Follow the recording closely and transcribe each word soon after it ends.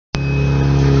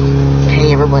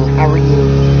everyone, how are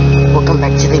you? Welcome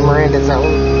back to the Miranda Zone.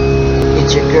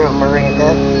 It's your girl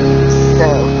Miranda. So,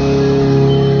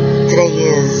 today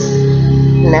is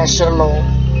National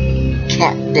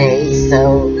Cat Day,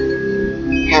 so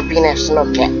happy National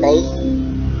Cat Day.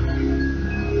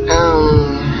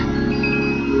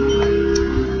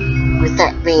 With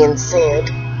that being said,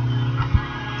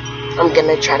 I'm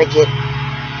gonna try to get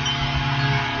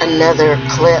another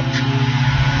clip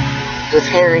with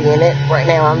Harry in it. Right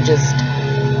now I'm just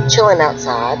chilling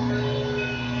outside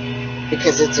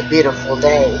because it's a beautiful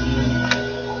day.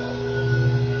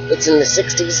 It's in the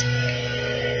 60s.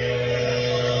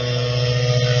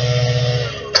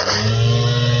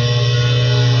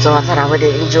 So I thought I would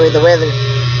enjoy the weather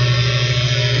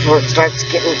before it starts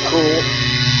getting cool.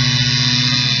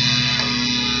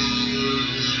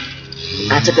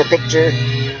 I took a picture,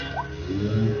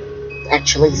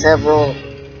 actually several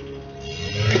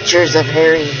pictures of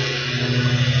Harry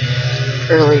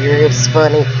earlier. It's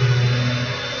funny.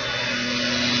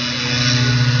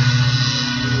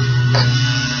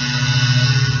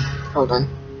 Hold on.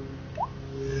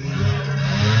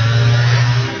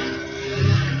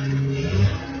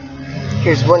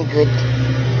 Here's one good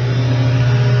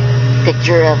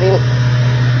picture of him.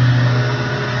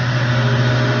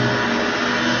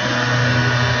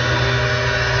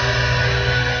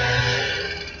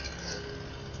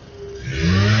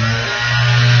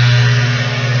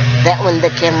 That one, the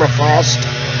camera flashed.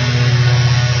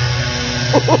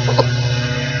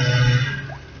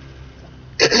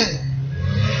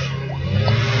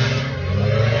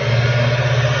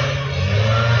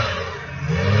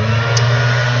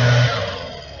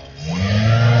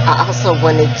 I also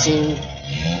wanted to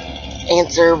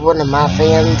answer one of my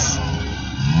fans'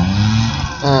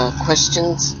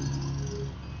 questions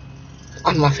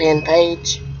on my fan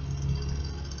page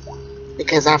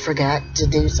because I forgot to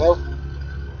do so.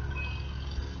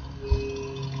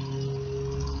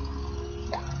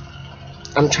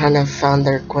 I'm trying to find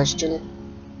their question,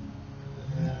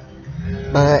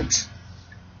 but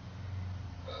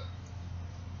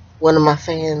one of my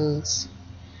fans,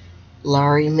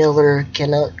 Laurie Miller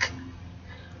Canuck,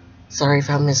 sorry if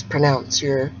I mispronounce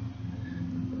your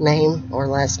name or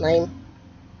last name,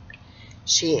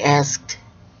 she asked,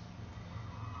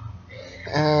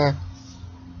 have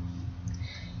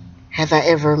I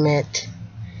ever met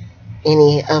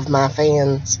any of my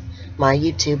fans, my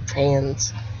YouTube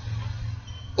fans,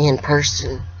 in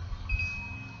person?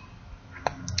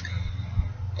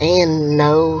 And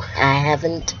no, I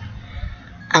haven't.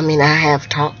 I mean, I have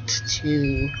talked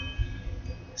to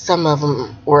some of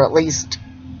them, or at least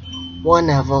one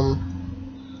of them,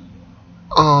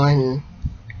 on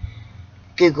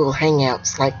Google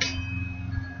Hangouts, like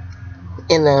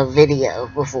in a video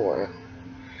before.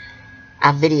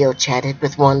 I video chatted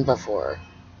with one before.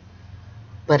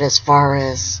 But as far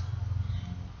as,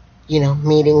 you know,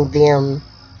 meeting them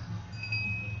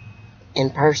in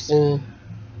person,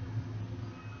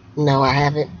 no, I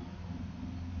haven't.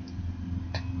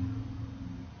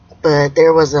 But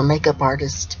there was a makeup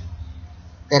artist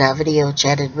that I video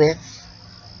chatted with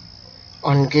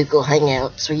on Google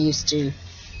Hangouts. We used to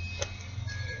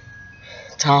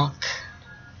talk,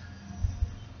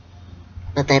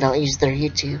 but they don't use their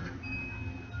YouTube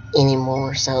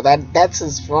anymore. So that's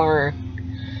as far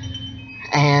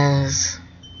as,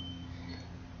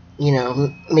 you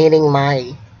know, meeting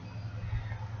my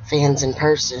fans in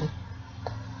person.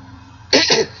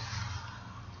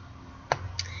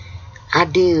 I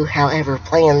do, however,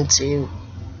 plan to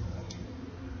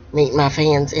meet my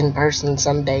fans in person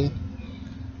someday.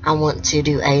 I want to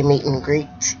do a meet and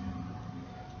greet.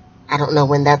 I don't know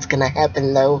when that's going to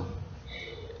happen, though.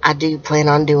 I do plan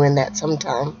on doing that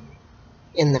sometime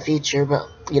in the future, but,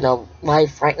 you know,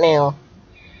 life right now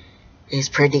is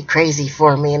pretty crazy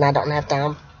for me, and I don't have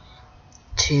time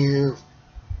to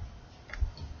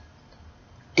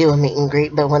do a meet and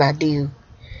greet. But when I do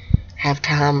have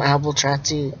time, I will try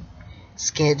to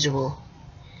schedule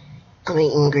a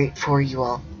meet and greet for you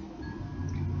all.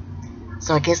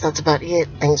 So I guess that's about it.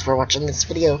 Thanks for watching this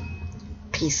video.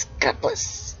 Peace. God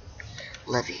bless.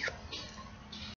 Love you.